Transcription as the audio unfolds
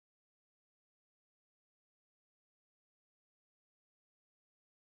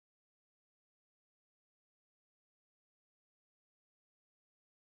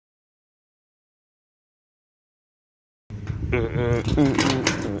Playing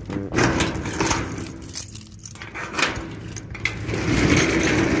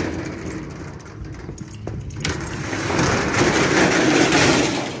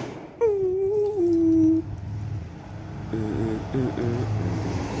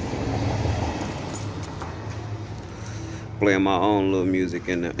my own little music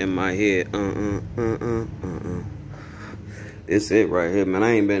in my head. It's it right here, man.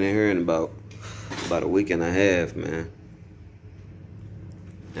 I ain't been in here in about a week and a half, man.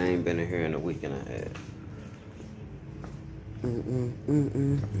 I ain't been in here in a week and a half.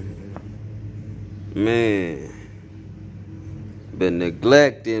 Man, been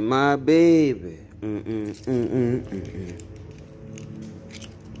neglecting my baby.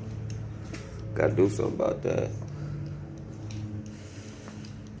 Gotta do something about that.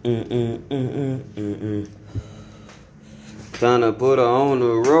 Time to put her on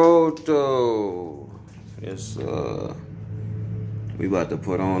the road, though. Yes, we about to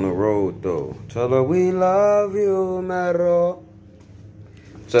put her on the road, though. Tell her we love you, Mero.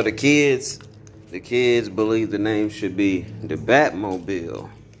 So the kids believe the name should be the Batmobile,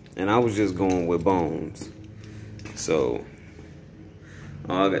 and I was just going with Bones. So,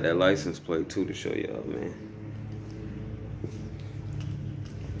 I got that license plate too to show y'all, man.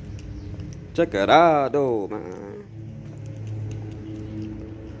 Check it out, though, man.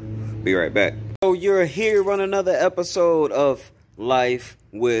 Be right back. So you're here on another episode of Life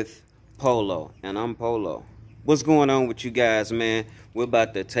with Polo, and I'm Polo. What's going on with you guys, man? We're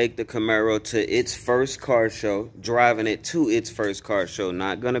about to take the Camaro to its first car show, driving it to its first car show.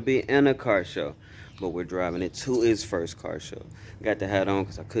 Not gonna be in a car show, but we're driving it to its first car show. Got the hat on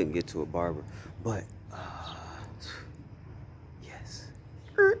because I couldn't get to a barber, but yes.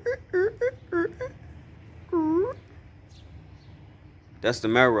 That's the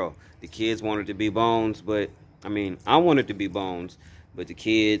Mero. The kids wanted to be Bones, but I mean, I wanted to be Bones, but the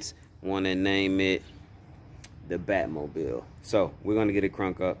kids want to name it the Batmobile. So we're gonna get it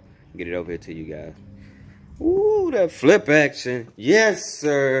crunk up, get it over here to you guys. Ooh, that flip action. Yes,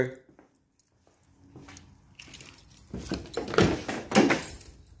 sir.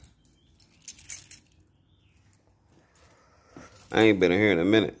 I ain't been in here in a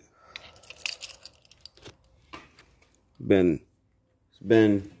minute. Been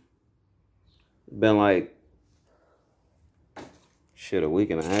like shit, a week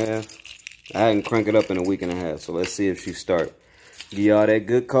and a half. I hadn't cranked it up in a week and a half, so let's see if she start. Give y'all that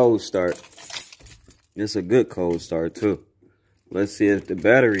good cold start. It's a good cold start too. Let's see if the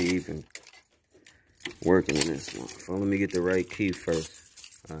battery even working in this one. So let me get the right key first.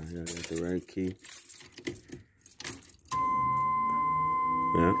 Alright, I got the right key.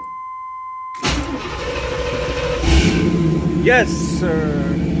 Yeah. Yes,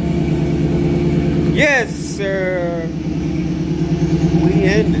 sir. Yes, sir. We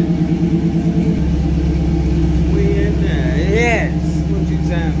in it. We in there. Yes. What you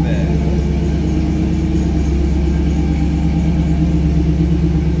time about?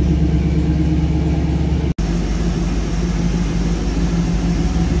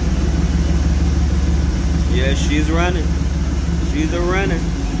 Yeah, she's running. She's a runner.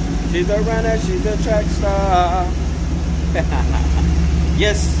 She's a runner. She's a track star.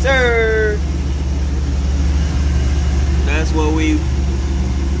 Yes, sir. That's what when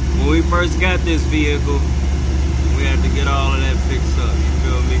we first got this vehicle, we had to get all of that fixed up, you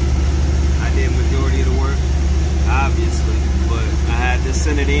feel me? I did majority of the work, obviously, but I had to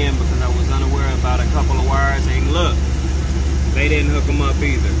send it in because I was unaware about a couple of wires, and look, they didn't hook them up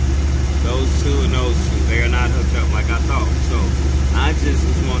either. Those two and those two, they are not hooked up like I thought, so I just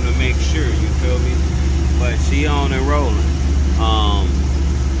was wanting to make sure, you feel me? But she on and rolling.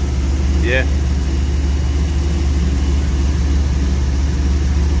 Yeah.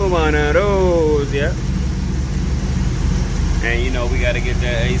 One of those, yeah. And you know, we gotta get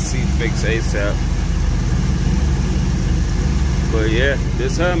that AC fixed ASAP. But yeah,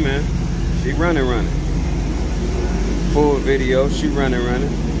 this her, man. She running. Full video, she running.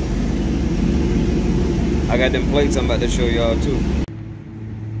 I got them plates I'm about to show y'all too.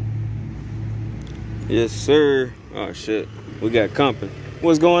 Yes, sir. Oh shit, we got company.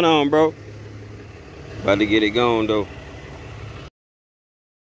 What's going on, bro? About to get it going though.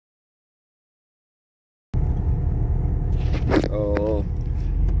 Oh,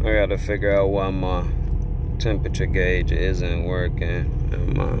 I gotta figure out why my temperature gauge isn't working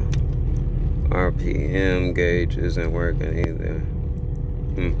and my RPM gauge isn't working either.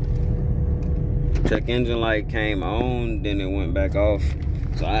 Check engine light came on, then it went back off.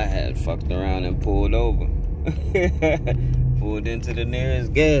 So I had fucked around and pulled over. Pulled into the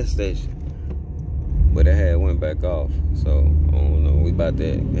nearest gas station. but it had went back off. So I don't know. We about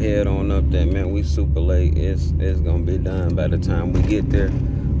to head on up there, man. We super late. It's gonna be done by the time we get there.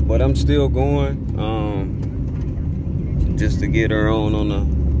 But I'm still going, just to get her on the,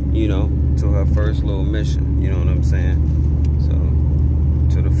 you know, to her first little mission. You know what I'm saying? So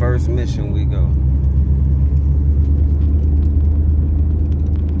to the first mission we go.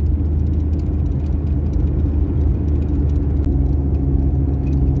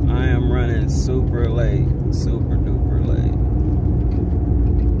 Super late, super duper late.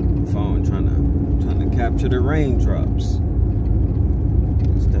 Phone trying to capture the raindrops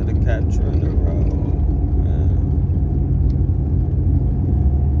instead of capturing the road. Man.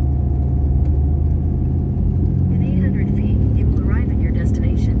 In 800 feet, you will arrive at your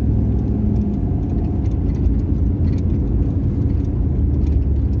destination.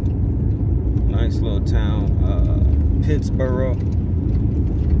 Nice little town, Pittsburgh.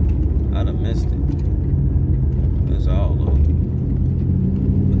 I'd have missed it. It's all over.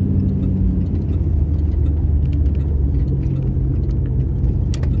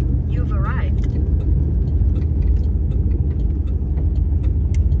 You've arrived.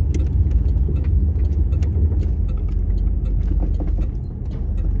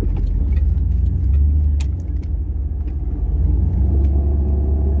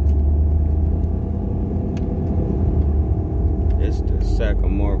 It's the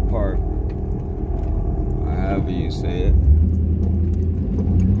Sycamore Park, however you say it.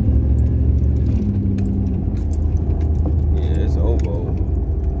 Yeah, it's over.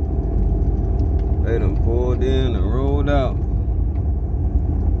 They done pulled in and rolled out.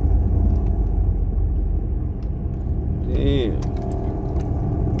 Damn.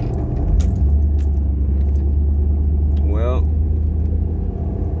 Well,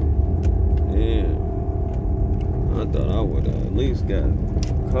 damn. I thought I would have at least got a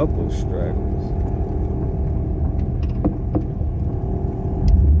couple stragglers.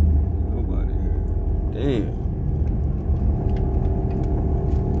 Nobody here. Damn.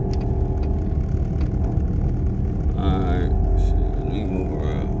 Alright, shit, let me move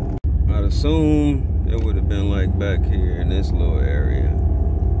around. I'd assume it would have been like back here in this little area.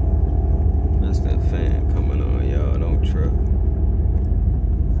 That's that fan coming on, y'all. Don't trip.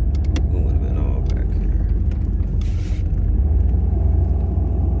 It would have been all back here.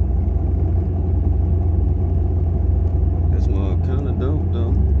 This mug kind of dope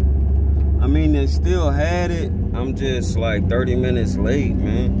though. I mean, they still had it. I'm just like 30 minutes late,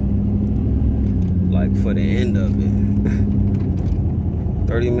 man. Like for the end of it.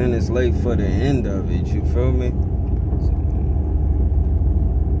 30 minutes late for the end of it, you feel me? So,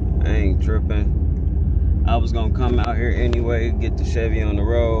 I ain't tripping. I was gonna come out here anyway, get the Chevy on the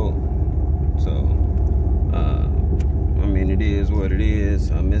road. So, I mean, it is what it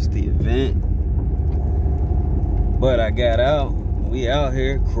is. I missed the event. But I got out. We out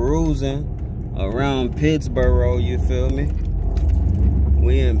here cruising around Pittsburgh, you feel me?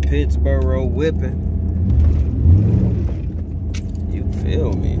 We in Pittsburgh whipping. You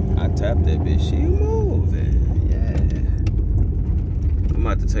feel me? I tapped that bitch. She moving. Yeah. I'm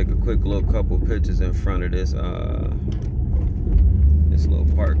about to take a quick little couple pictures in front of this this little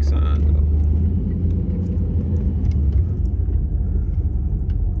park sign though.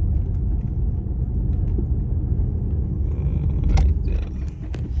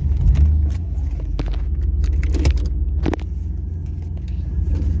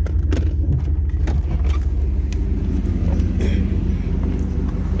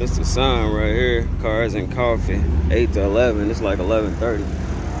 It's the sign right here, cars and coffee, 8 to 11, it's like 11:30.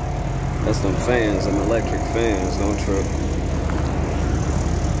 That's them fans, them electric fans, don't trip.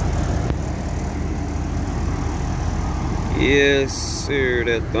 Yes, sir,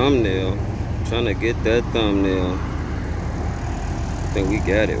 that thumbnail. Trying to get that thumbnail. I think we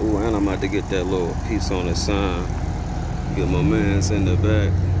got it. Ooh, and I'm about to get that little piece on the sign. Get my mans in the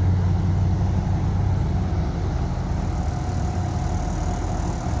back.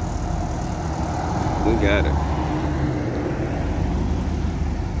 We got it.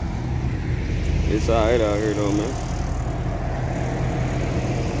 It's alright out here though, man.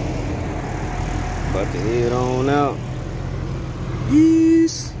 About to head on out.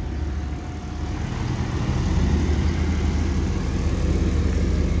 Peace.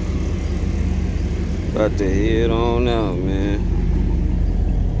 About to head on out, man.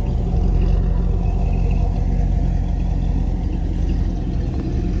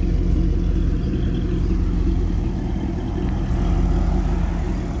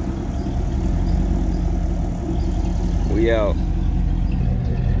 We out.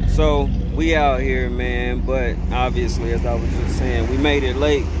 So we out here, man, but obviously, as I was just saying, we made it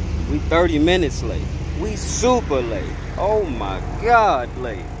late. We 30 minutes late. We super late. Oh my God,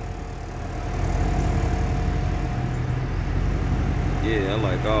 late. Yeah, I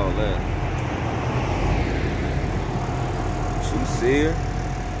like all that. You see her?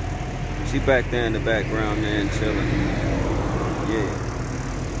 She back there in the background, man, chilling. Yeah.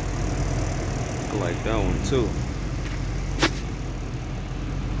 I like that one too.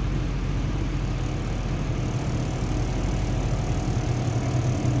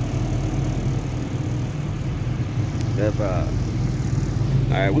 That vibe.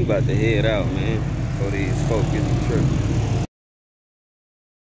 Alright, we about to head out, man, before these folks get the trip.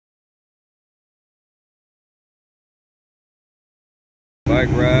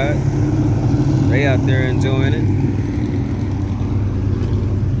 Bike ride. They out there enjoying it.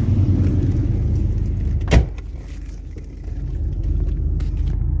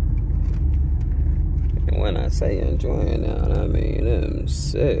 And when I say enjoying it, I mean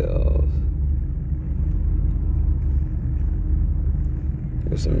themselves.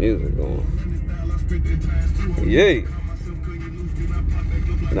 There's some music going. Yay!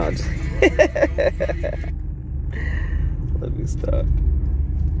 No, just let me stop.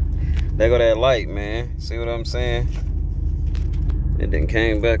 There go that light, man. See what I'm saying? It then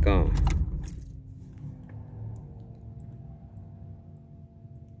came back on.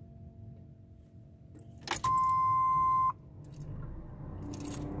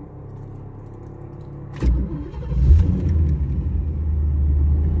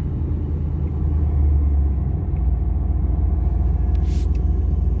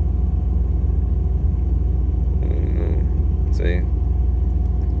 See?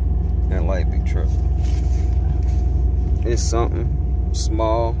 That light be tripping. It's something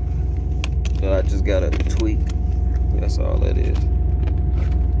small that I just gotta tweak. That's all that is.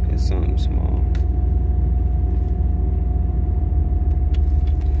 It's something small.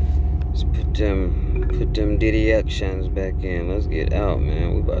 Let's put them Diddy actions back in. Let's get out,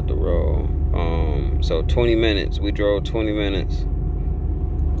 man. We about to roll. So 20 minutes. We drove 20 minutes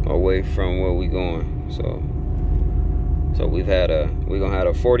away from where we going. So we're gonna have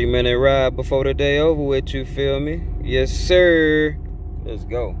a 40-minute ride before the day over with, you feel me? Yes, sir. Let's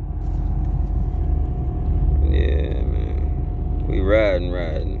go. Yeah, man. We riding.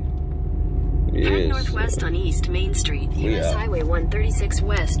 Yes. Head northwest on East Main Street, US Highway 136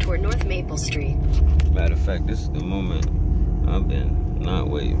 West toward North Maple Street. Matter of fact, this is the moment I've been not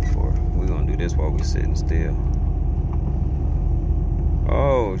waiting for. We're gonna do this while we sitting still.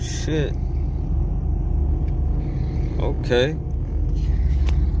 Oh, shit. Okay.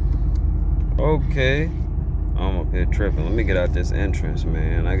 I'm up here tripping. Let me get out this entrance,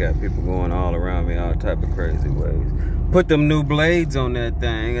 man. I got people going all around me all type of crazy ways. Put them new blades on that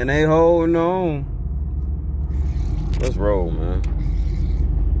thing and they holding on. Let's roll, man.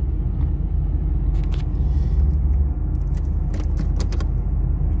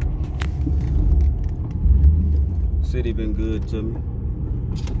 City been good to me.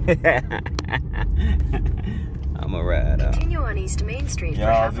 I'ma ride out. Continue on East Main Street for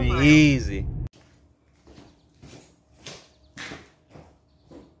Y'all half a be mile. easy.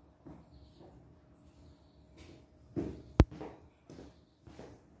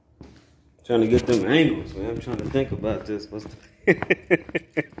 Trying to get them angles, man. I'm trying to think about this.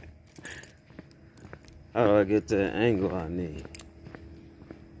 How do I get to the angle I need?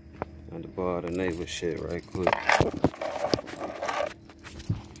 I have to borrow the neighbor shit right quick.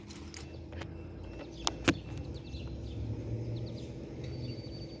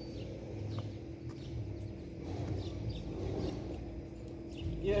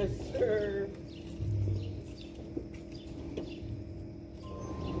 Yes, sir.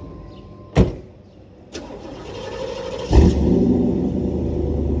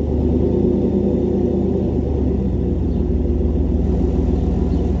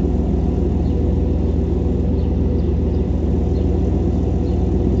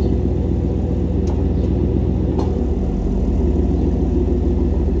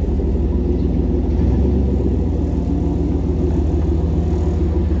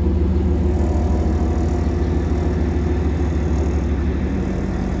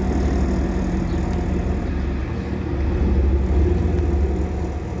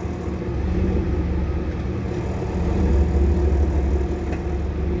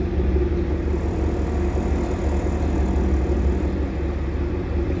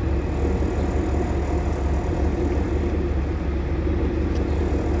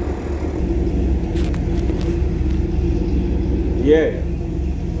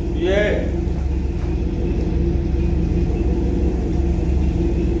 Yeah.